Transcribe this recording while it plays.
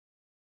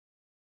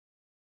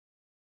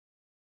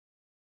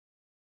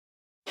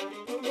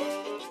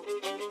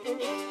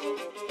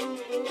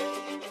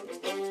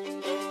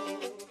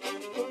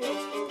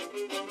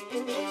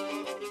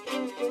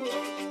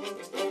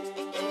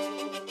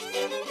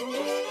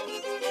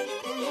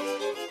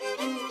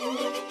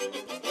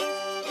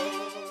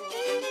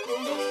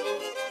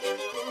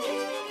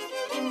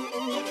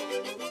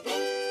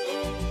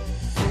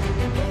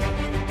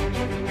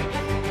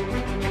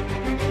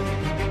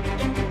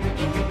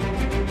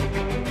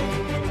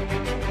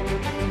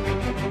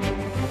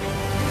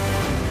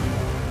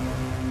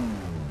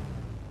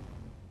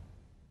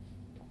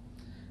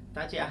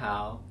大家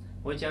好，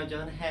我叫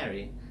John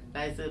Harry，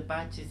 来自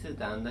巴基斯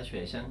坦的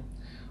学生。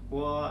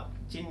我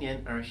今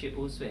年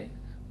25岁。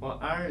我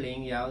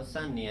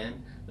2013年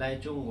来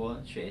中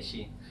国学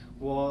习。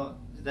我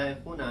在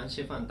湖南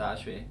师范大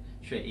学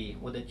学医，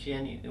我的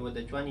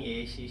专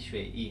业是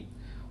学医。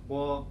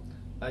我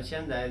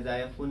现在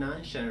在湖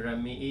南省人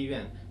民医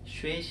院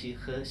学习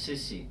和实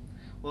习。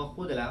我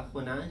获得了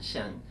湖南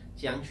省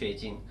奖学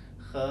金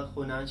和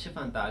湖南师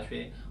范大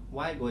学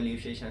外国留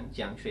学生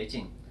奖学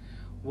金。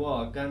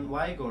我跟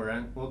外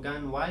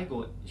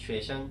国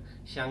学生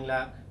上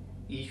了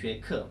医学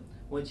课，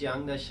我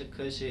讲的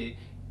课是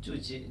自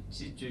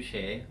主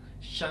学、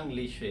生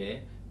理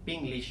学、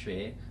病理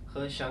学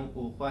和生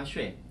物化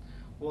学。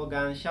我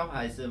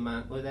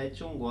在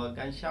中国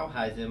跟小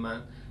孩子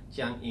们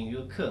讲英语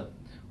课。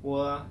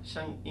我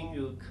上英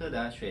语课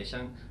的学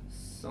生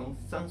从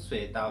3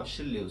岁到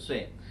16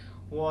岁。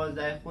我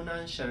在湖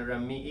南省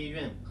人民医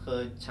院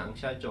和长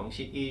沙中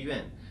心医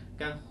院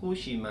跟护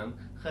士们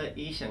和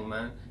医生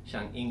们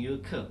上英语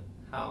课。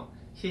好，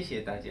谢谢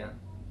大家。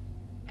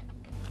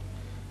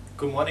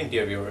Good morning,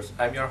 dear viewers.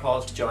 I'm your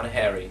host, John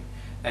Harry,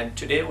 and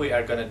today we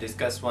are going to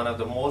discuss one of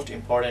the most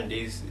important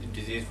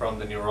disease from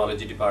the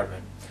neurology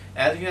department.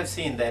 As you have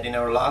seen that in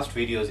our last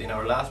videos, in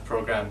our last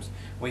programs,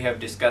 we have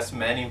discussed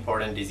many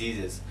important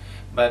diseases.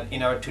 But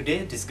in our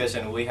today's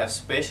discussion, we have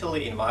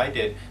specially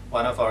invited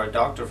one of our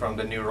doctor from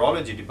the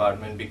neurology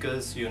department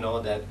because you know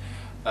that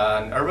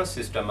nervous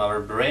system, our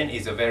brain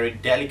is a very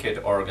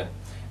delicate organ,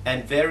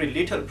 and very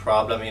little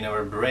problem in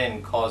our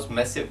brain cause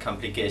massive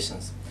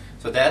complications.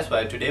 So that's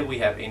why today we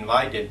have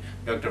invited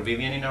Dr.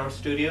 Vivian in our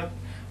studio.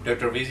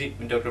 Dr.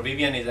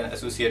 Vivian is an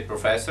associate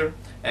professor,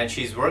 and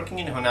she's working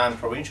in Hunan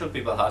Provincial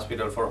People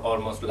Hospital for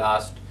almost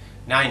last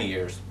 9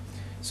 years.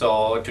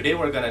 So today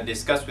we're going to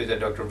discuss with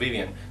Dr.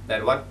 Vivian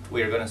that what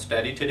we're going to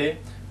study today,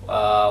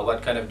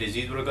 what kind of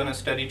disease we're going to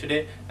study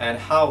today, and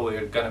how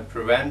we're going to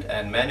prevent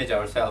and manage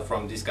ourselves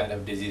from these kind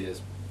of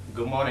diseases.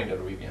 Good morning,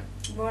 Dr. Vivian.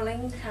 Good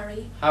morning,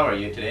 Harry. How are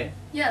you today?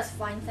 Yes,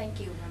 fine, thank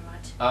you very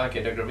much.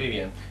 Okay, Dr.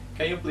 Vivian,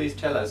 can you please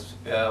tell us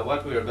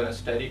what we are going to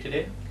study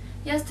today?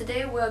 Yes,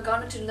 today we are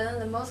going to learn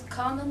the most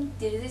common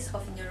disease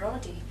of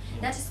neurology.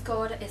 That is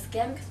called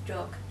ischemic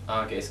stroke.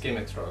 Okay,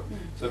 ischemic stroke.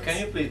 So yes. Can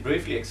you please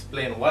briefly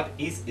explain what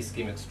is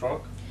ischemic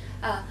stroke?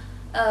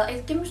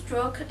 Ischemic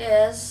stroke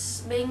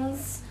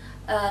means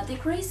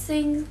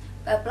decreasing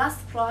blood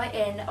supply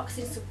and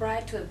oxygen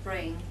supply to the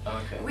brain,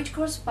 Okay. which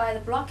caused by the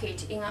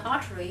blockage in an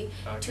artery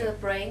to the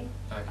brain,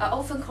 Okay.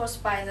 often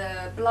caused by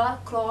the blood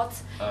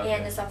clots Okay.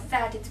 and some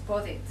fatty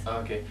deposits.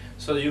 Okay,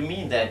 so you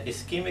mean that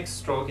ischemic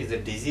stroke is a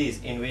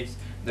disease in which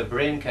the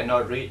brain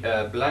cannot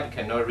blood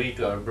cannot reach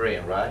to our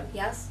brain, right?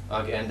 Yes.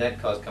 Okay, and that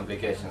causes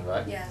complications,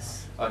 right?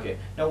 Yes. Okay,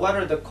 now what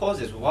are the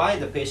causes? Why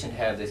the patient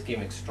have the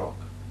ischemic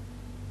stroke?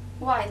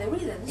 Why the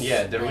reasons?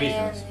 Yeah, the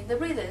reasons. And the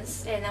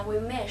reasons, and we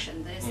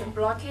mentioned there's a Mm.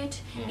 blockage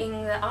Mm. in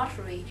the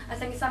artery. I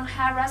think some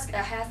high risk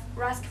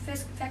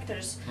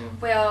factors Mm.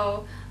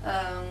 will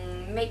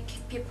make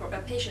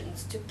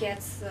patients to get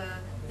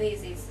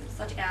diseases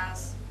such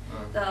as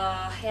the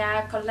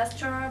high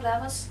cholesterol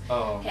levels,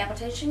 Oh,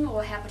 hypertension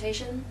or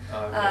hypertension,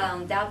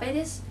 okay.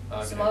 diabetes,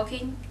 Okay.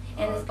 smoking,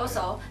 and Okay.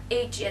 also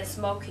age and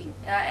smoking,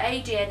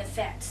 age and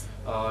fat.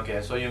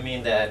 Okay, so you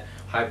mean that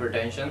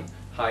hypertension,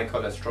 high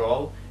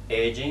cholesterol,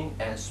 aging,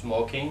 and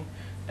smoking,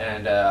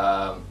 and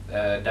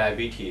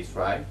diabetes,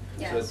 right?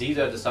 Yes. So these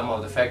are some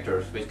of the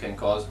factors which can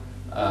cause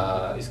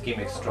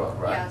ischemic stroke,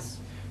 right? Yes.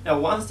 Now,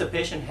 once the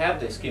patient have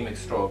the ischemic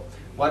stroke,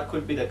 what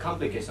could be the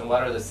complication?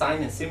 What are the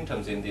signs and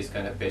symptoms in this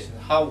kind of patient?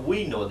 How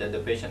we know that the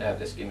patient have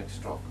the ischemic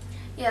stroke?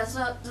 Yeah,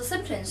 so the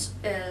symptoms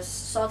is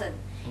sudden,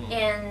 Mm.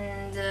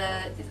 and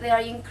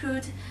they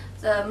include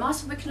the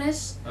muscle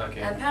weakness,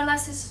 Okay. and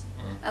paralysis,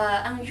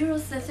 Mm. unusual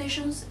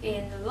sensations,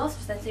 and loss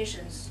of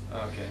sensations,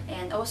 Okay.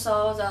 and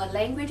also the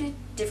language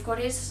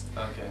difficulties,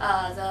 Okay.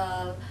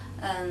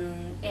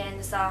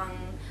 and some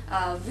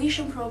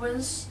vision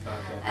problems,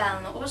 Okay.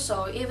 and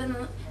also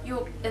even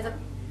the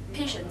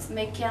patients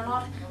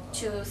cannot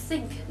to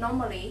think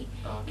normally,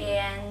 Okay.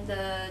 and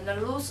the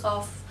loss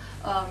of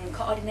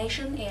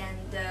coordination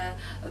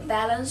and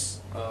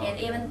balance, and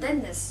even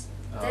dizziness.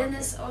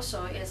 Dizziness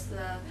also is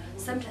the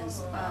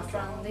symptoms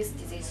from this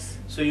disease.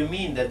 So you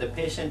mean that the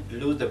patient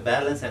lose the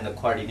balance and the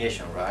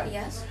coordination, right?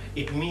 Yes.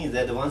 It means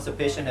that once the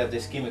patient have the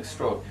ischemic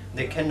stroke,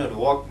 they cannot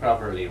walk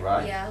properly,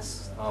 right?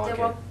 Yes. Okay.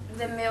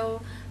 They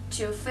will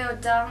to fall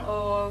down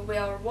or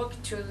will walk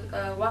to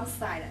one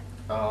side.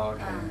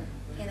 Okay.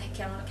 and he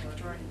cannot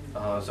control it.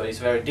 So it's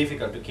very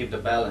difficult to keep the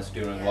balance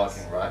during Yes.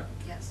 walking, right?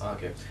 Yes.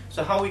 Okay.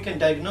 So how we can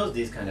diagnose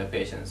these kind of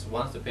patients?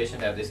 Once the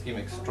patient have the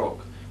ischemic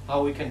stroke,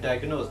 how we can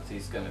diagnose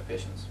these kind of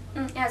patients?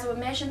 As we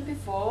mentioned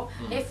before,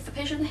 if the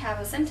patient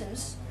have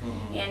symptoms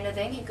and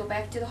then he go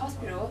back to the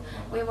hospital,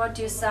 we will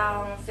do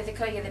some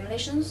physical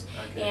examinations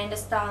and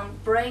some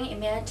brain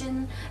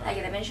imaging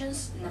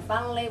examinations, and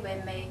finally we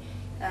may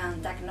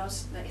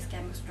diagnose the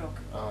ischemic stroke.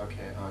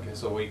 Okay.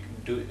 So we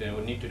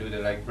need to do the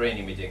like brain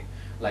imaging,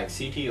 like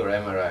CT or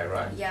MRI,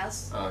 right?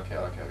 Yes. Okay,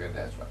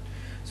 that's right.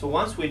 So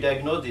once we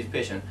diagnose this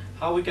patient,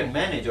 how we can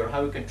manage or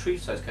how we can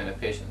treat such kind of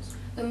patients?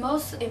 The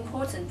most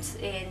important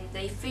and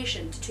the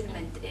efficient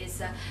treatment is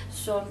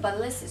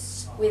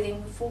thrombolysis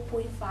within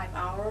 4.5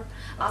 hours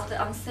after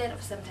onset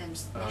of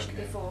symptoms mentioned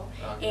before,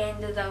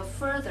 and the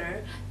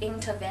further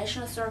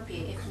interventional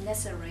therapy if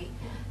necessary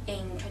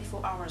in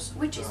 24 hours,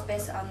 which is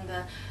based on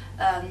the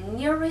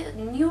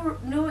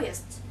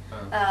newest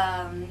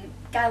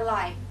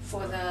guideline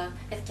for the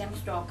ischemic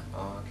stroke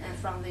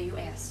from the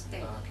US.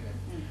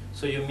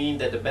 So you mean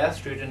that the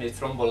best treatment is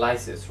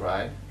thrombolysis,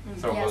 right?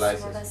 Yes,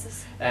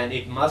 thrombolysis. And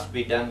it must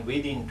be done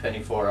within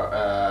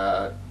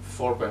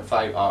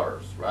 4.5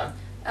 hours, right?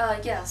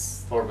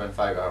 Yes.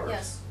 4.5 hours.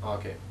 Yes.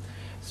 Okay.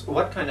 So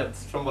what kind of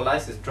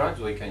thrombolysis drugs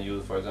we can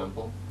use, for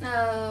example?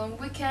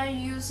 We can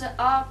use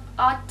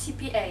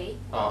RTPA.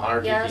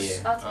 RTPA.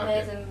 Yes,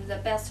 RTPA is the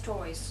best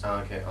choice.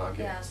 Okay.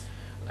 Yes.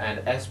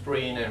 And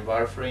aspirin and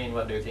warfarin,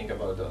 what do you think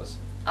about those?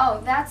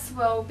 Oh, that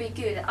will be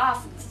good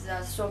after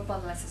the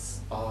thrombolysis.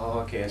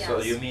 Okay. Yes.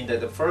 So you mean that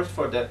the first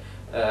for the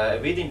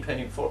within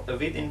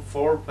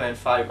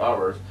 4.5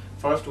 hours,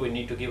 first we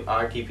need to give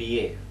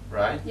RTPA,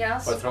 right?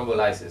 Yes. For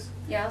thrombolysis.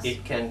 Yes.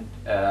 It can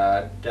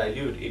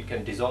it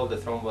can dissolve the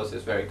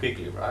thrombosis very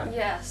quickly, right?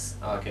 Yes.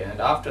 Okay.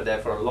 And after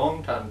that, for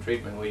long-term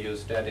treatment, we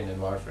use statin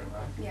and warfarin,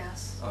 right?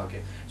 Yes.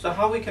 Okay. So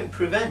how we can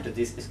prevent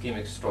this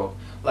ischemic stroke?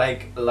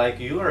 Like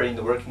you are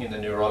working in the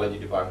neurology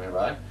department,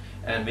 right?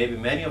 And maybe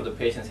many of the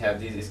patients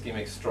have this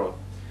ischemic stroke,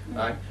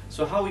 right?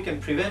 So how we can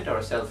prevent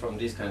ourselves from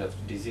these kind of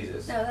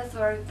diseases? No, that's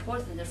very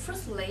important.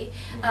 Firstly,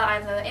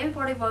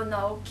 everybody will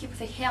know, keep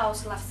the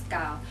health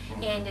lifestyle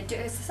and do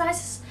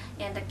exercises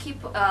and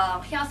keep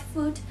healthy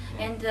food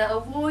and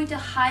avoid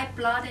high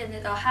blood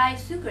and high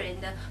sugar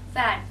and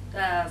fat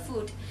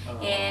food.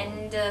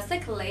 And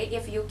secondly,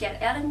 if you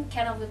get any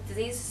kind of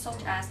disease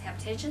such as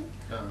hypertension,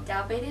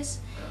 diabetes,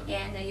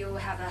 and you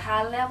have a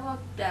high level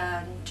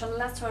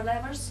cholesterol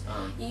levels,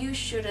 you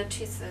should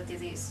treat the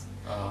disease.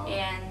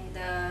 And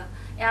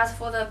as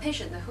for the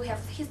patient who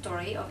has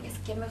history of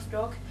ischemic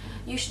stroke,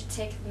 you should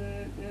take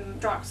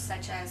drugs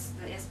such as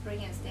the aspirin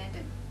and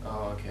statin.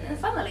 And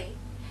finally,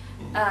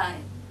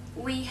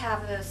 we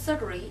have a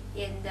surgery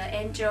in the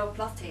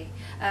angioplasty,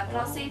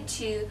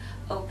 to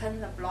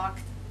open the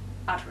blocked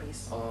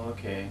arteries.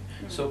 Okay.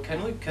 So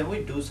can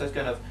we do such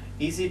kind of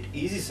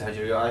easy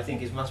surgery? I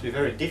think it must be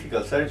very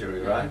difficult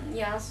surgery, right?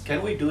 Yes.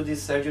 Can we do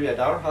this surgery at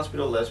our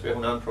hospital, Lesbia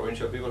Hunan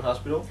Provincial People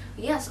Hospital?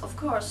 Yes, of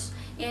course.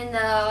 And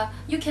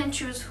you can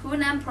choose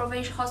Hunan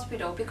Provincial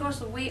Hospital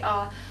because we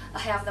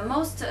have the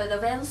most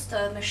advanced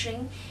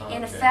machine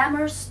and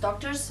famous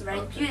doctors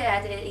very good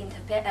at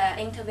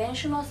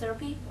interventional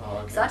therapy,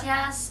 such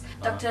as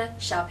Dr.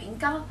 Xiaoping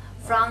Gao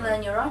from the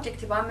neurologic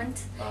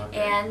department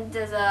and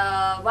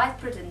the vice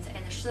president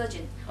and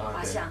surgeon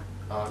Hua Xiang.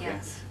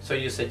 Yes. So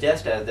you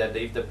suggest that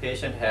if the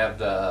patient have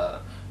the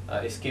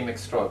ischemic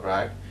stroke,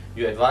 right,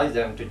 you advise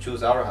them to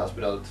choose our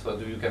hospital so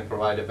that you can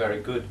provide a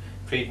very good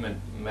treatment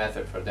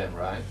method for them,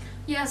 right?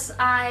 Yes,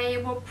 I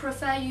would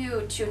prefer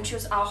you to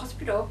choose our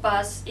hospital,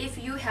 but if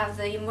you have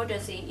the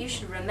emergency, you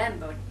should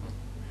remember,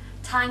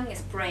 time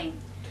is brain.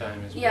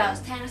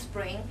 Yes, time is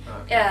brain.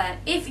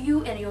 If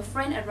you and your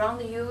friend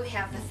around you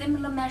have the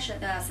similar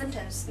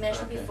symptoms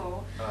mentioned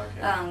before,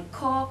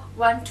 call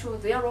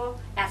 120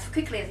 as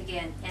quickly as you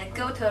can and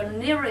go to the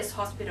nearest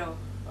hospital.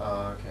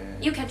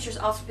 You can choose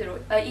hospital.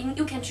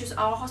 You can choose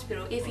our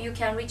hospital if you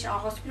can reach our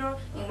hospital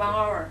in 1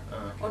 hour,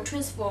 or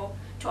transfer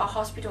to our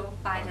hospital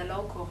by the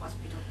local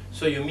hospital.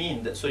 So you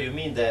mean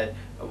that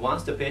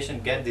once the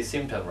patient get the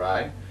symptom,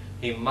 right,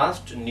 he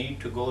must need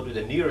to go to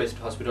the nearest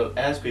hospital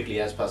as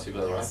quickly as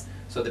possible, right?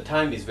 So the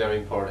time is very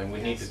important.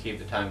 We need to keep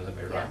the time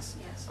limit, right?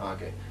 Yes.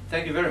 Okay.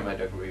 Thank you very much,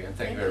 Dr. Vivian.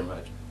 Thank you very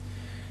much.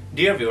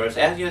 Dear viewers,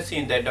 as you have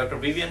seen that Dr.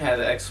 Vivian has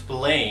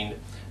explained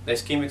the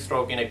ischemic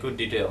stroke in a good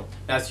detail.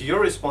 Now it's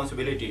your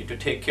responsibility to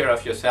take care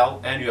of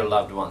yourself and your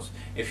loved ones.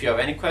 If you have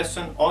any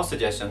question or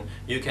suggestion,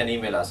 you can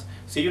email us.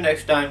 See you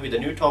next time with a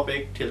new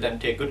topic. Till then,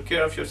 take good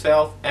care of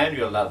yourself and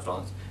your loved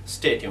ones.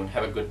 Stay tuned.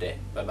 Have a good day.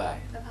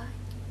 Bye-bye. Bye-bye.